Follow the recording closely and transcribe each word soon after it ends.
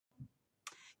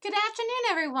Good afternoon,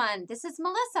 everyone. This is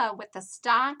Melissa with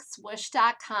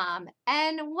thestockswoosh.com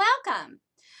and welcome.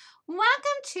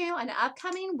 Welcome to an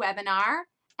upcoming webinar,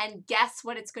 and guess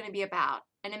what it's going to be about?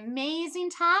 An amazing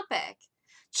topic.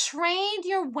 Trade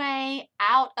your way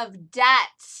out of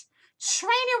debt.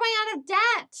 Trade your way out of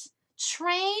debt.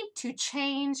 Trade to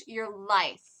change your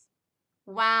life.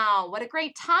 Wow, what a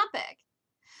great topic.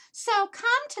 So come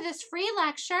to this free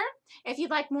lecture. If you'd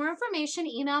like more information,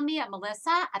 email me at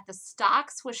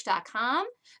melissa@thestockswoosh.com.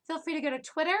 Feel free to go to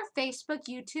Twitter, Facebook,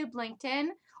 YouTube, LinkedIn,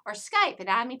 or Skype and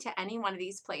add me to any one of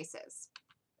these places.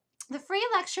 The free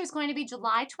lecture is going to be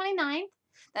July 29th.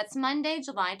 That's Monday,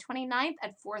 July 29th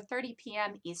at 4:30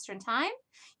 p.m. Eastern Time.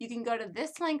 You can go to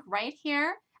this link right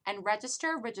here and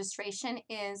register. Registration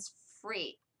is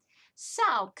free.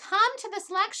 So come to this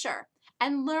lecture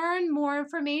and learn more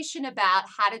information about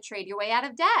how to trade your way out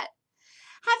of debt.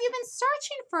 Have you been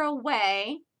searching for a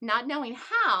way, not knowing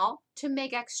how, to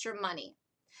make extra money?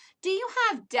 Do you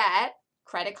have debt,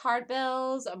 credit card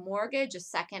bills, a mortgage, a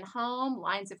second home,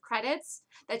 lines of credits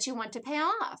that you want to pay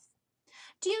off?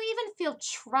 Do you even feel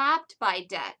trapped by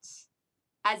debt,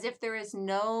 as if there is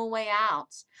no way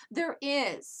out? There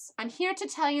is. I'm here to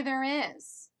tell you there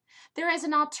is. There is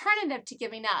an alternative to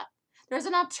giving up. There's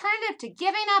an alternative to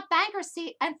giving up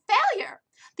bankruptcy and failure.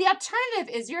 The alternative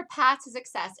is your path to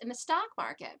success in the stock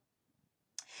market.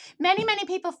 Many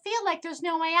people feel like there's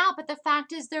no way out, but the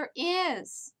fact is there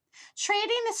is.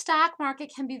 Trading the stock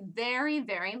market can be very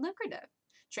lucrative.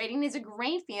 Trading is a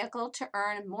great vehicle to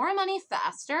earn more money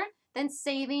faster than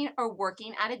saving or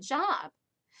working at a job.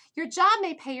 Your job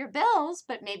may pay your bills,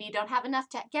 but maybe you don't have enough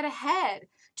to get ahead,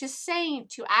 to save,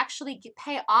 to actually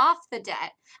pay off the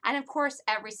debt. And of course,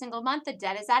 every single month, the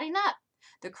debt is adding up.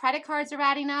 The credit cards are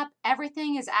adding up.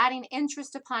 Everything is adding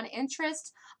interest upon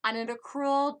interest on an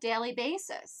accrual daily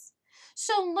basis.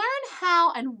 So learn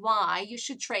how and why you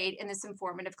should trade in this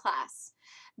informative class.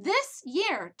 This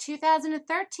year,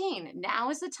 2013, now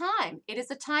is the time. It is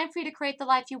the time for you to create the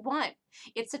life you want.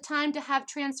 It's the time to have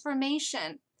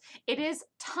transformation. It is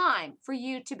time for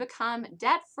you to become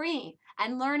debt-free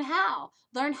and learn how.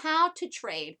 Learn how to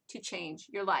trade to change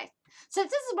your life. So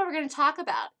this is what we're going to talk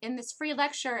about in this free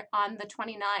lecture on the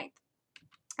 29th.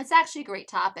 It's actually a great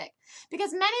topic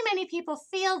because many people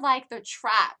feel like they're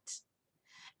trapped.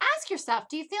 Ask yourself,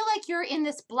 do you feel like you're in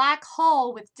this black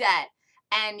hole with debt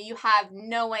and you have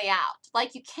no way out?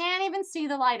 Like you can't even see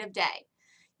the light of day.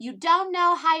 You don't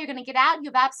know how you're going to get out.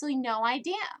 You have absolutely no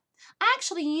idea. I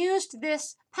actually used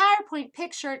this PowerPoint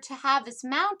picture to have this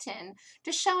mountain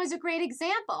to show as a great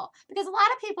example because a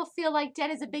lot of people feel like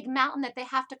debt is a big mountain that they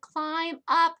have to climb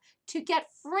up to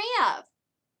get free of.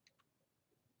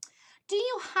 Do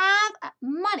you have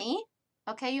money?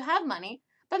 Okay, you have money,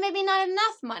 but maybe not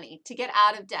enough money to get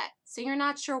out of debt. So you're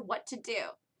not sure what to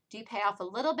do. Do you pay off a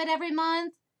little bit every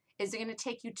month? Is it going to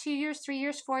take you 2 years, 3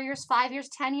 years, 4 years, 5 years,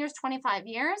 10 years, 25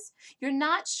 years? You're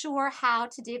not sure how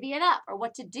to divvy it up or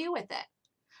what to do with it.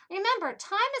 Remember,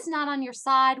 time is not on your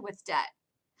side with debt.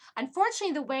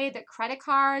 Unfortunately, the way that credit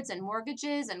cards and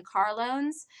mortgages and car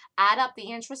loans add up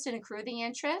the interest and accrue the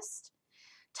interest,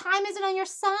 time isn't on your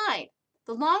side.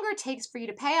 The longer it takes for you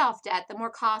to pay off debt, the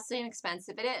more costly and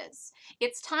expensive it is.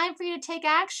 It's time for you to take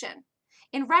action.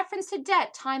 In reference to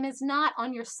debt, time is not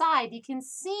on your side. You can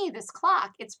see this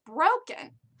clock. It's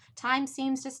broken. Time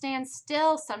seems to stand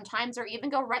still sometimes or even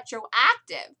go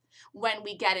retroactive when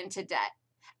we get into debt.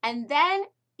 And then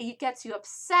it gets you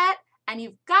upset and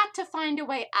you've got to find a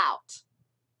way out.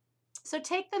 So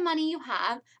take the money you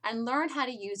have and learn how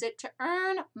to use it to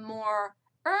earn more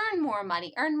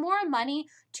money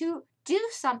to do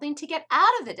something to get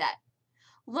out of the debt.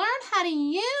 Learn how to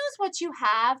use what you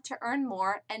have to earn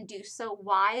more and do so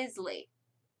wisely.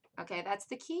 Okay, that's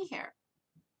the key here.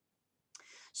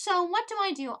 So what do?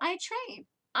 I trade.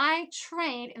 I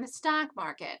trade in the stock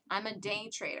market. I'm a day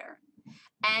trader.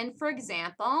 And for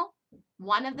example,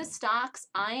 one of the stocks,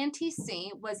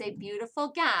 INTC, was a beautiful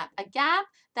gap, a gap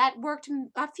that worked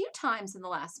a few times in the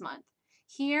last month.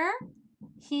 Here,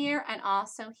 here, and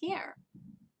also here.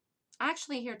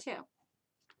 Actually, here too.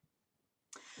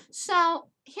 So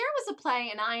here was a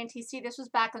play in INTC. This was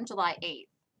back on July 8th.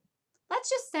 Let's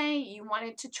just say you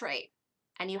wanted to trade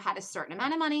and you had a certain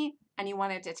amount of money and you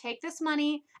wanted to take this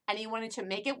money and you wanted to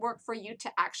make it work for you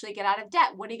to actually get out of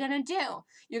debt. What are you going to do?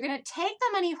 You're going to take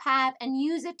the money you have and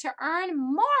use it to earn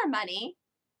more money.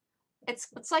 It's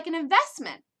like an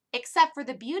investment. Except for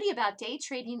the beauty about day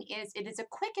trading is it is a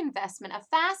quick investment, a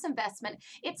fast investment.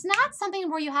 It's not something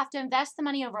where you have to invest the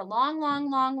money over a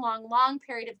long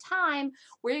period of time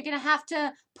where you're going to have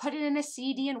to put it in a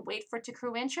CD and wait for it to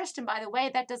accrue interest. And by the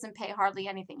way, that doesn't pay hardly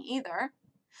anything either.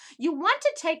 You want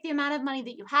to take the amount of money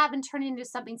that you have and turn it into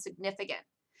something significant.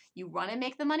 You want to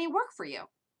make the money work for you.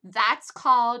 That's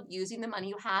called using the money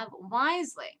you have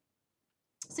wisely.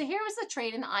 So here was the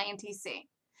trade in INTC.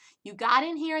 You got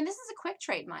in here, and this is a quick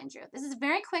trade, mind you. This is a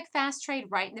very quick, fast trade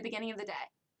right in the beginning of the day.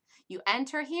 You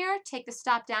enter here, take the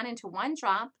stop down into one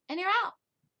drop, and you're out.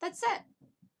 That's it.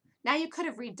 Now you could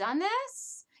have redone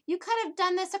this. You could have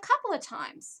done this a couple of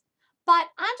times. But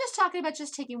I'm just talking about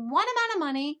just taking one amount of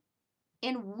money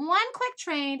in one quick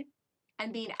trade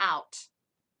and being out.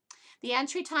 The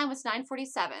entry time was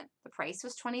 9:47. The price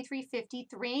was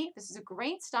 23.53. This is a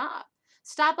great stop.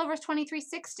 Stop over is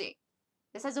 23.60.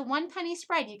 This has a 1 penny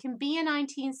spread. You can be a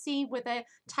 19C with a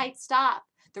tight stop.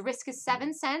 The risk is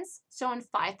 7 cents, so on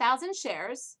 5,000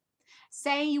 shares.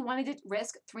 Say you wanted to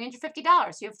risk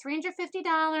 $350. You have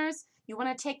 $350. You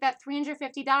want to take that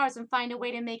 $350 and find a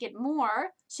way to make it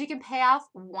more so you can pay off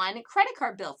one credit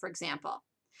card bill, for example.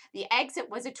 The exit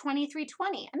was at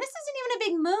 23.20, and this isn't even a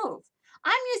big move.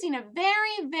 I'm using a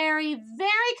very, very,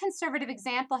 very conservative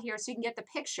example here so you can get the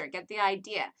picture, get the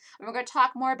idea. And we're going to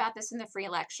talk more about this in the free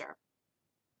lecture.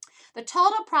 The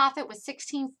total profit was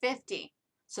 $16.50.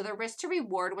 So the risk to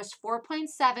reward was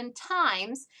 4.7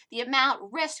 times the amount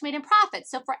risked made in profit.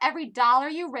 So for every dollar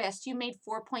you risked, you made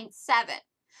 4.7.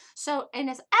 So in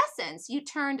essence, you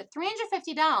turned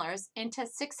 $350 into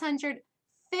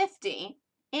 $650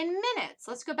 in minutes.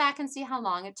 Let's go back and see how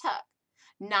long it took.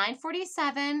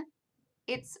 9:47,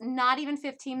 it's not even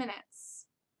 15 minutes.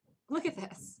 Look at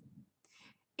this.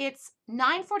 It's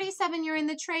 9:47, you're in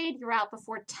the trade, you're out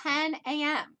before 10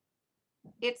 a.m.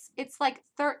 It's like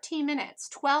 13 minutes,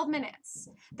 12 minutes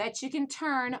that you can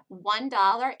turn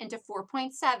 $1 into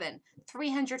 4.7,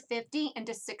 350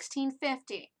 into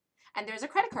 1650. And there's a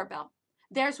credit card bill.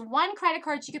 There's one credit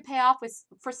card you could pay off with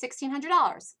for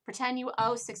 $1,600. Pretend you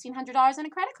owe $1,600 on a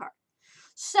credit card.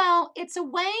 So it's a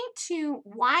way to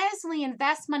wisely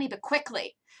invest money, but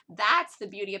quickly. That's the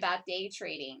beauty about day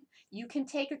trading. You can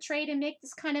take a trade and make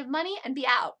this kind of money and be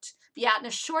out. Be out in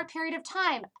a short period of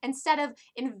time instead of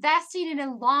investing it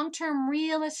in long-term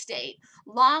real estate,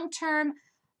 long-term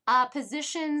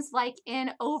positions like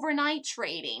in overnight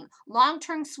trading,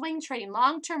 long-term swing trading,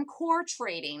 long-term core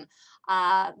trading,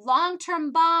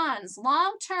 long-term bonds,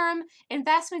 long-term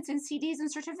investments in CDs and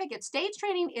certificates. Day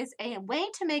trading is a way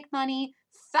to make money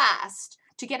fast,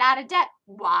 to get out of debt.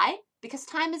 Why? Because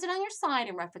time isn't on your side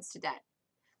in reference to debt.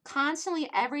 Constantly,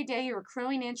 every day, you're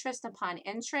accruing interest upon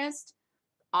interest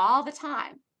all the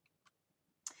time.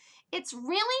 It's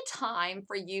really time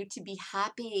for you to be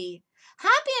happy.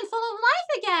 Happy and full of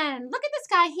life again. Look at this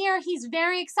guy here. He's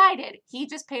very excited. He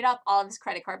just paid off all of his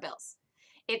credit card bills.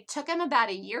 It took him about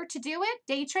a year to do it,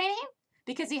 day trading,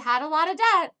 because he had a lot of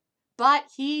debt, but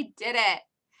he did it.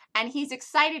 And he's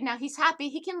excited now. He's happy.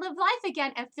 He can live life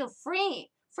again and feel free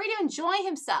to enjoy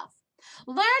himself.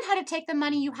 Learn how to take the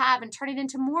money you have and turn it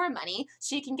into more money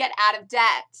so you can get out of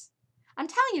debt. I'm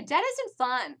telling you, debt isn't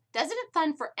fun. Isn't it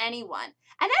fun for anyone?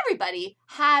 And everybody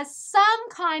has some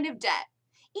kind of debt.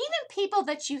 Even people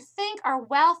that you think are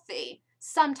wealthy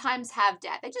sometimes have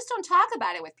debt. They just don't talk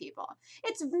about it with people.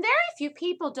 It's very few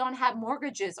people don't have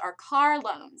mortgages or car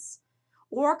loans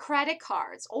or credit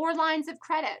cards or lines of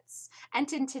credits.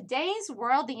 And in today's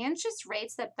world, the interest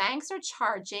rates that banks are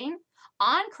charging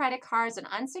on credit cards and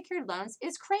unsecured loans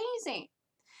is crazy.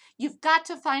 You've got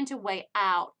to find a way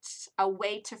out, a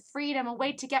way to freedom, a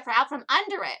way to get out from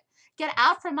under it. Get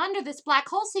out from under this black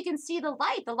hole so you can see the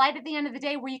light at the end of the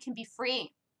day where you can be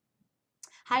free.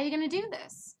 How are you going to do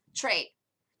this? Trade.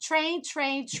 Trade,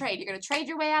 trade, trade. You're going to trade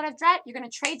your way out of debt. You're going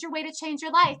to trade your way to change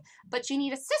your life. But you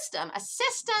need a system,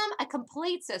 a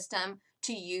complete system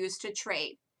to use to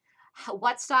trade.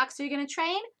 What stocks are you going to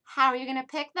trade? How are you going to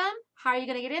pick them? How are you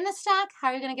going to get in the stock? How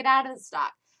are you going to get out of the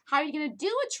stock? How are you going to do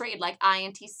a trade like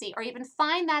INTC or even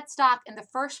find that stock in the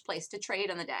first place to trade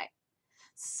on the day?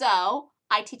 So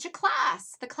I teach a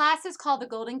class. The class is called the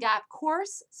Golden Gap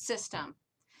Course System.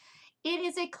 It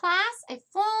is a class, a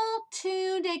full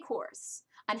 2-day course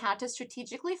on how to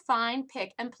strategically find,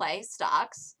 pick, and play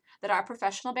stocks that are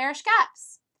professional bearish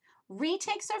gaps.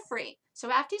 Retakes are free.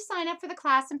 So after you sign up for the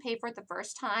class and pay for it the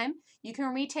first time, you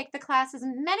can retake the class as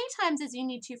many times as you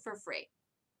need to for free.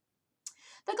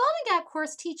 The Golden Gap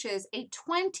course teaches a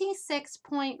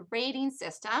 26-point rating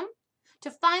system to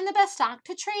find the best stock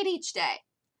to trade each day.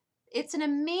 It's an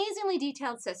amazingly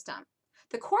detailed system.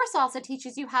 The course also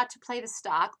teaches you how to play the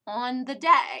stock on the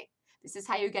day. This is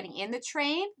how you're getting in the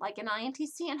trade, like in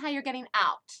INTC, and how you're getting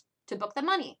out to book the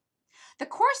money. The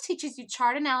course teaches you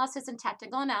chart analysis and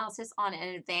technical analysis on an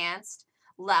advanced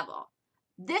level.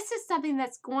 This is something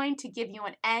that's going to give you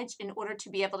an edge in order to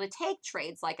be able to take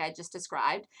trades like I just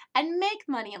described and make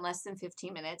money in less than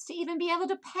 15 minutes to even be able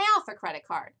to pay off a credit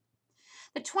card.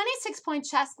 The 26-point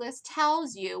checklist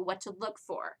tells you what to look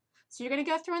for. So you're going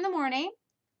to go through in the morning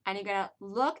and you're going to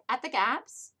look at the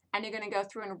gaps and you're going to go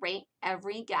through and rate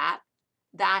every gap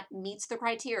that meets the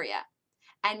criteria.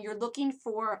 And you're looking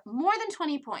for more than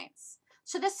 20 points.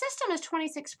 So the system is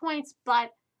 26 points,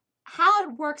 but how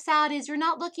it works out is you're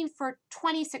not looking for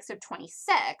 26 of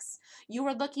 26. You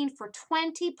are looking for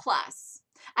 20 plus.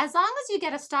 As long as you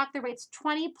get a stock that rates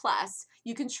 20 plus,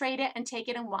 you can trade it and take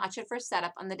it and watch it for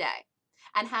setup on the day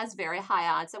and has very high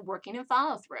odds of working and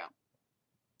follow through.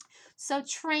 So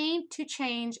train to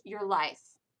change your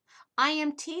life. I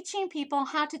am teaching people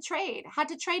how to trade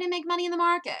and make money in the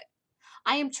market.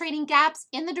 I am trading gaps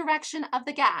in the direction of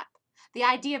the gap. The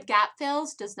idea of gap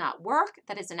fills does not work.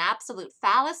 That is an absolute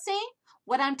fallacy.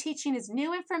 What I'm teaching is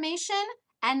new information,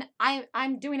 and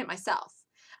I'm doing it myself.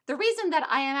 The reason that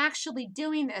I am actually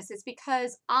doing this is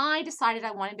because I decided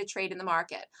I wanted to trade in the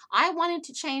market. I wanted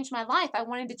to change my life. I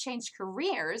wanted to change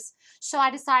careers, so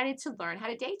I decided to learn how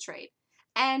to day trade.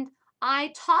 And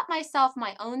I taught myself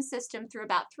my own system through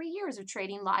about 3 years of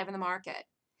trading live in the market.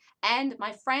 And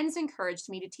my friends encouraged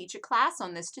me to teach a class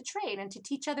on this to trade and to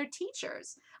teach other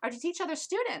teachers or to teach other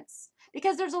students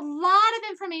because there's a lot of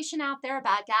information out there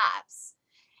about gaps.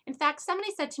 In fact, somebody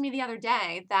said to me the other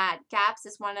day that gaps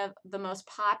is one of the most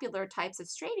popular types of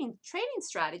trading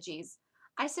strategies.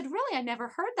 I said, really, I never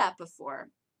heard that before.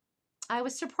 I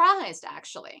was surprised,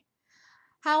 actually.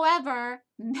 However,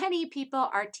 many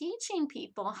people are teaching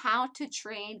people how to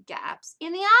trade gaps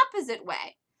in the opposite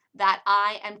way that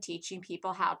I am teaching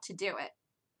people how to do it.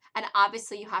 And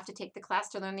obviously, you have to take the class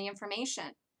to learn the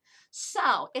information.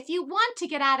 So if you want to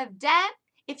get out of debt,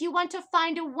 if you want to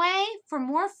find a way for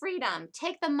more freedom,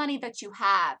 take the money that you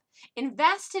have,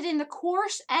 invest it in the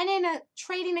course and in a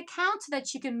trading account so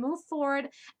that you can move forward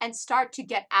and start to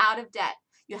get out of debt.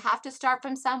 You have to start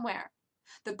from somewhere.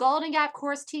 The Golden Gap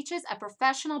course teaches a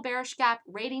professional bearish gap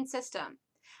rating system,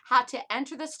 how to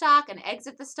enter the stock and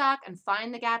exit the stock and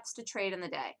find the gaps to trade in the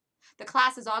day. The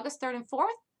class is August 3rd and 4th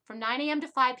from 9 a.m. to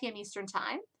 5 p.m. Eastern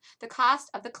Time. The cost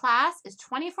of the class is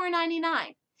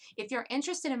 $24.99. If you're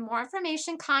interested in more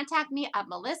information, contact me at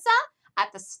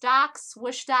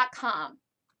melissa@thestockswoosh.com.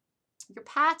 Your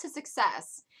path to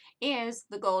success is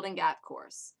the Golden Gap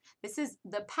course. This is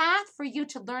the path for you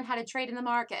to learn how to trade in the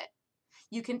market.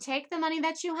 You can take the money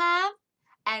that you have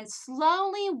and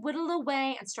slowly whittle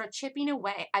away and start chipping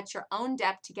away at your own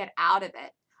debt to get out of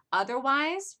it.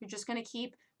 Otherwise, you're just going to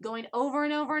keep going over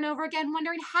and over and over again,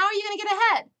 wondering how are you going to get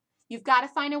ahead? You've got to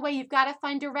find a way. You've got to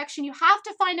find direction. You have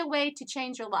to find a way to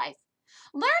change your life.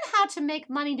 Learn how to make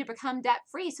money to become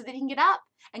debt-free so that you can get up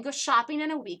and go shopping on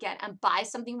a weekend and buy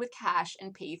something with cash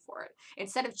and pay for it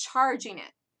instead of charging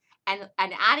it and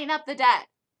adding up the debt.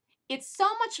 It's so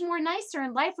much more nicer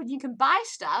in life when you can buy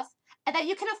stuff that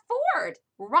you can afford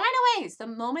right away the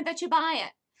moment that you buy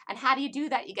it. And how do you do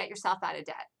that? You get yourself out of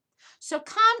debt. So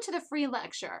come to the free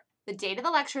lecture. The date of the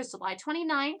lecture is July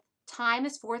 29th. Time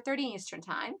is 4:30 Eastern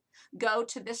Time. Go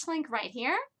to this link right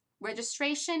here.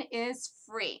 Registration is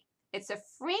free. It's a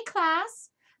free class.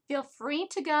 Feel free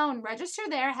to go and register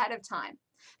there ahead of time.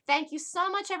 Thank you so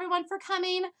much, everyone, for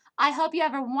coming. I hope you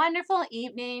have a wonderful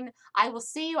evening. I will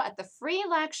see you at the free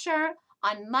lecture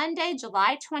on Monday,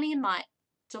 July 29th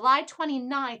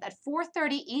at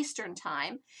 4:30 Eastern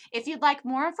Time. If you'd like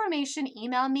more information,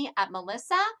 email me at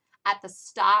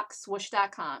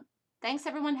melissa@thestockswoosh.com. Thanks,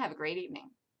 everyone. Have a great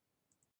evening.